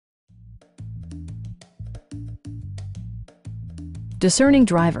discerning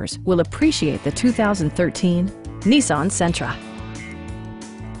drivers will appreciate the 2013 Nissan Sentra.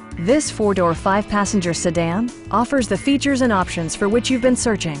 This four-door, five-passenger sedan offers the features and options for which you've been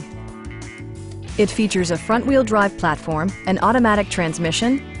searching. It features a front-wheel drive platform, an automatic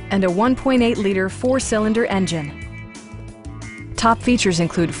transmission, and a 1.8-liter four-cylinder engine. Top features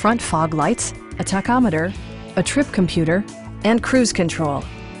include front fog lights, a tachometer, a trip computer, and cruise control.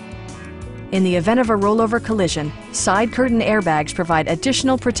 In the event of a rollover collision, side curtain airbags provide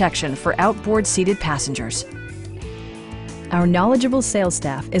additional protection for outboard seated passengers. Our knowledgeable sales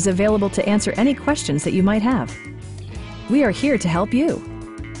staff is available to answer any questions that you might have. We are here to help you.